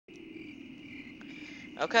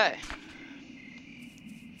Okay.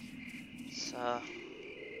 So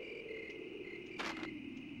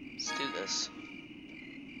let's do this.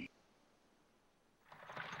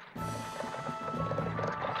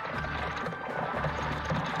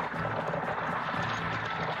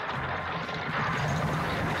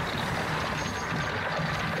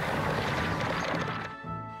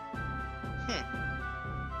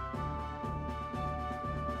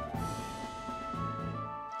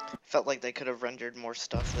 Felt like they could have rendered more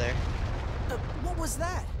stuff there. What was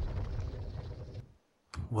that?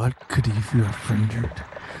 What could you have rendered?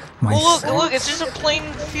 Well, look, it's just a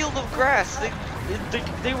plain field of grass.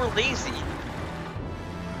 They were lazy.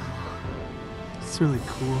 It's really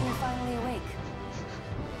cool. You're finally awake.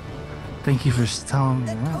 Thank you for telling me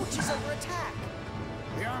That that. coach is under attack.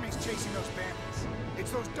 The army's chasing those bandits.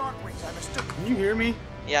 It's those Darkwings, I mistook. Can you hear me?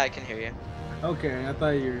 Yeah, I can hear you. Okay, I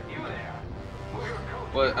thought you were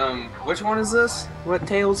What, which one is this? What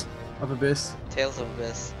Tales? of Abyss. Tales of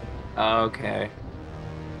Abyss. Okay.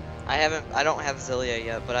 I don't have Zillia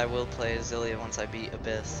yet, but I will play Zillia once I beat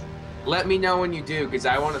Abyss. Let me know when you do, because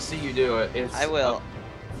I want to see you do it. I will.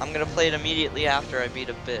 I'm gonna play it immediately after I beat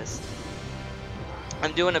Abyss.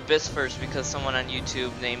 I'm doing Abyss first because someone on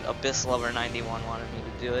YouTube named Abyss Lover 91 wanted me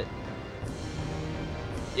to do it.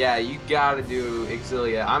 Yeah, you gotta do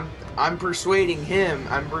Exilia. I'm persuading him.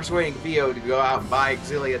 I'm persuading Theo to go out and buy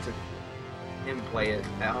Exilia to him play it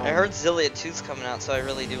at home. I heard Zillia 2's coming out, so I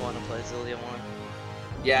really do want to play Zillia 1.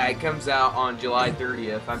 Yeah, it comes out on July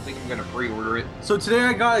 30th. I think I'm gonna pre-order it. So today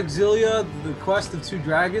I got Exilia, the Quest of Two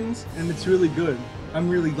Dragons, and it's really good. I'm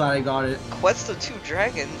really glad I got it. Quest of Two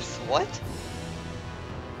Dragons? What?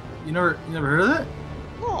 You never heard of it?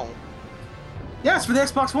 No. Yeah, it's for the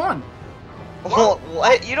Xbox One. Well,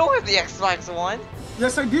 what? You don't have the Xbox One?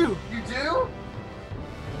 Yes, I do. You do?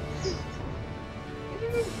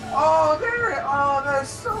 Oh, there! Oh, that's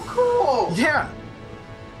so cool! Yeah.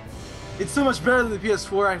 It's so much better than the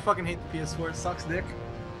PS4. I fucking hate the PS4. It sucks dick.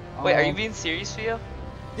 Wait, are you being serious, Theo?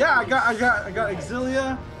 Yeah, I got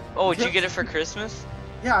Exilia. Oh, did you get it for Christmas?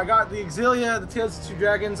 Yeah, I got the Exilia, the Tales of Two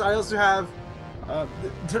Dragons. I also have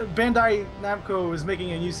Bandai Namco is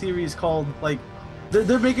making a new series called like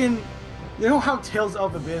they're making. You know how Tales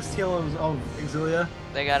of Abyss, Tales of Exilia?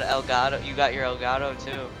 They got Elgato. You got your Elgato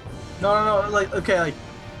too. No, like okay, like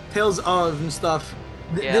Tales of and stuff.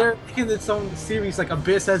 Yeah. They're making its own series. Like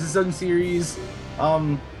Abyss has its own series.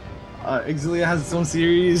 Exilia has its own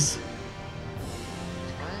series.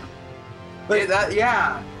 Hey,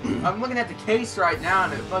 yeah. I'm looking at the case right now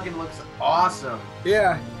and it fucking looks awesome.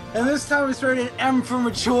 Yeah, and this time it's rated M for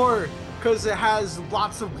mature because it has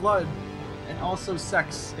lots of blood and also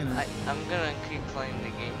sex in it. I'm gonna keep playing the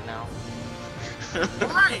game now.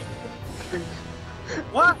 Why?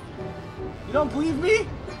 What? You don't believe me?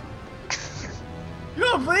 You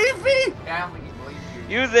don't believe me? Yeah, we can believe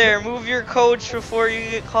you. You there, move your coach before you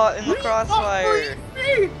get caught in the crossfire. You don't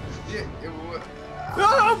believe me? You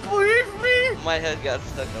don't believe me? My head got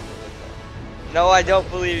stuck up a little. No, I don't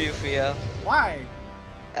believe you, Theo. Why?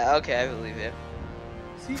 Okay, I believe you.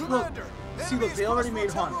 See, look. Commander, See, look, they already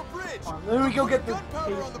made one. Let me go get the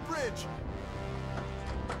gunpowder on the bridge.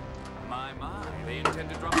 My, they intend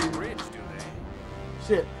to drop the bridge, do they?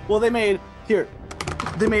 shit. Well, they made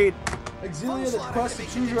Exilia, the Quest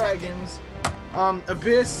of Two Dragons,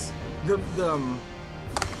 Abyss, the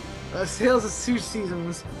Tales of Two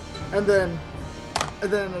Seasons, and then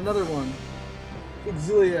another one,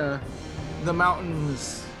 Exilia, the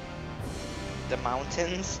Mountains. The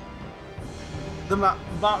mountains? The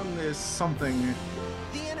mountain is something.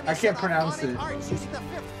 I can't pronounce it. Using the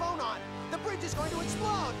fifth phonon. The bridge is going to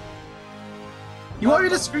explode. You want me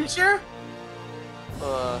to screen share?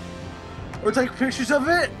 Or take pictures of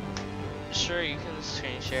it? Sure, you can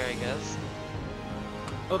screen share, I guess.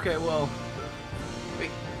 Okay, well,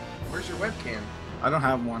 Wait, where's your webcam? I don't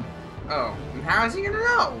have one. Oh, and how is he gonna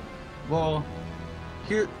know? Well,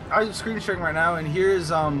 here I'm screen sharing right now, and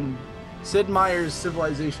here's Sid Meier's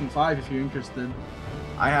Civilization 5 if you're interested.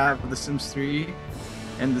 I have The Sims 3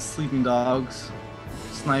 and The Sleeping Dogs,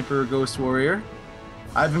 Sniper, Ghost Warrior.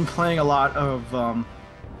 I've been playing a lot of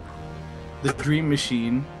The Dream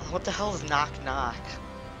Machine. What the hell is Knock Knock?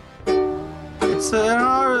 It's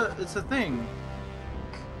a thing.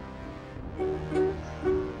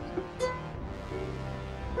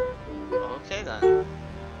 Okay then.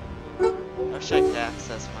 I wish I could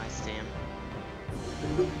access my Steam.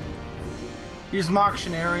 Here's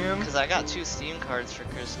Moxionarium. Because I got 2 Steam cards for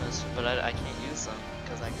Christmas, but I can't use them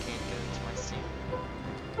because I can't get into my Steam.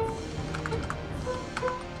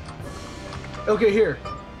 Okay, here.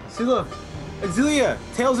 See, look. Exilia,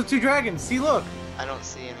 Tales of Two Dragons. See, look. I don't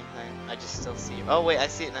see anything. I just still see you. Oh wait, I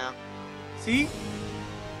see it now. See?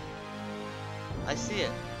 I see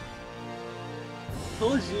it.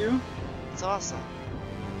 Told you. It's awesome.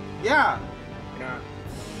 Yeah. Yeah.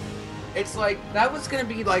 It's like that was gonna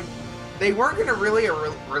be like they weren't gonna really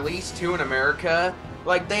release 2 in America.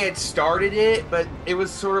 Like they had started it, but it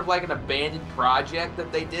was sort of like an abandoned project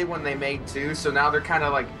that they did when they made 2. So now they're kind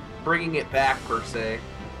of like bringing it back per se.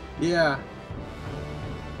 Yeah.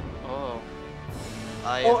 Oh.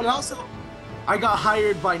 Oh, and also, I got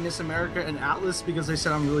hired by Nis America and Atlas because they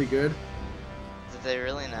said I'm really good. Did they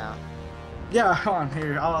really now? Yeah, hold on,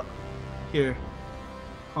 here, here.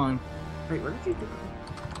 Hold on. Wait, what did you do?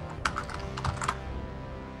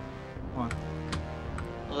 Hold on.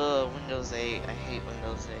 Ugh, Windows 8. I hate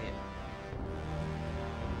Windows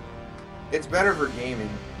 8. It's better for gaming.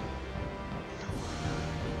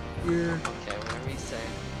 Here. Okay, whatever you say.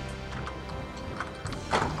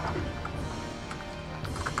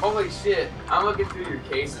 Holy shit! I'm looking through your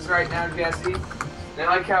cases right now, Jesse. And I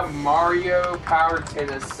like how Mario Power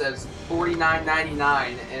Tennis says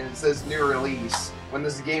 $49.99 and it says new release when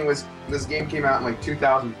this game came out in like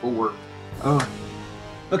 2004. Oh.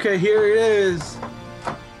 Okay, here it is.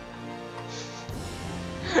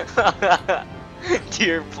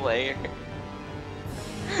 Dear player.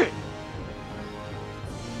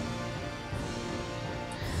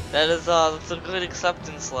 That's a good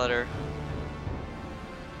acceptance letter.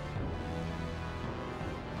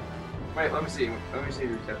 Wait, let me see. Let me see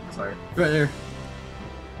your acceptance letter. Right there.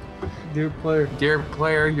 Dear player. Dear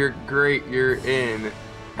player, you're great. You're in.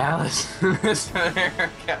 Alice, Miss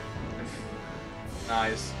America.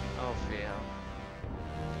 Nice. Oh, Theo.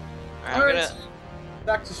 Alright,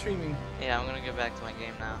 back to streaming. Yeah, I'm gonna get back to my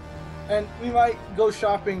game now. And we might go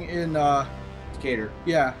shopping in, Skater.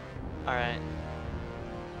 yeah. Alright.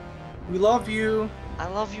 We love you. I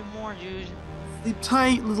love you more, dude. Sleep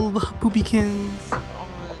tight, little poopykins. Oh,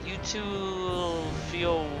 you too,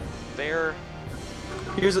 Theo Bear.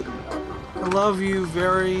 Here's a. I love you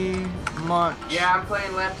very much. Yeah, I'm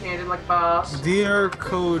playing left-handed like boss. Dear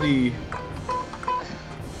Kody.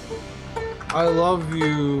 I love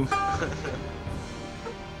you.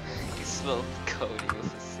 You spelled Kody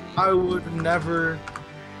with a C. I would never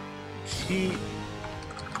cheat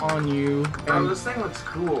on you. Oh, And this thing looks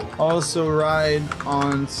cool. also ride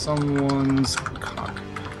on someone's cock.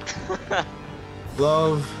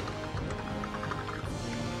 Love.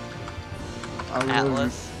 I love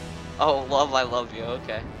Atlas. Oh, love, I love you.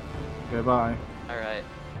 Okay. you. Goodbye. Alright.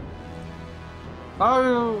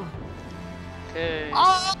 Oh. Okay.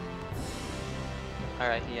 Oh.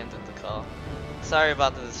 Alright, he ended the call. Sorry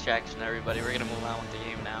about the distraction, everybody. We're gonna move on with the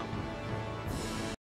game now.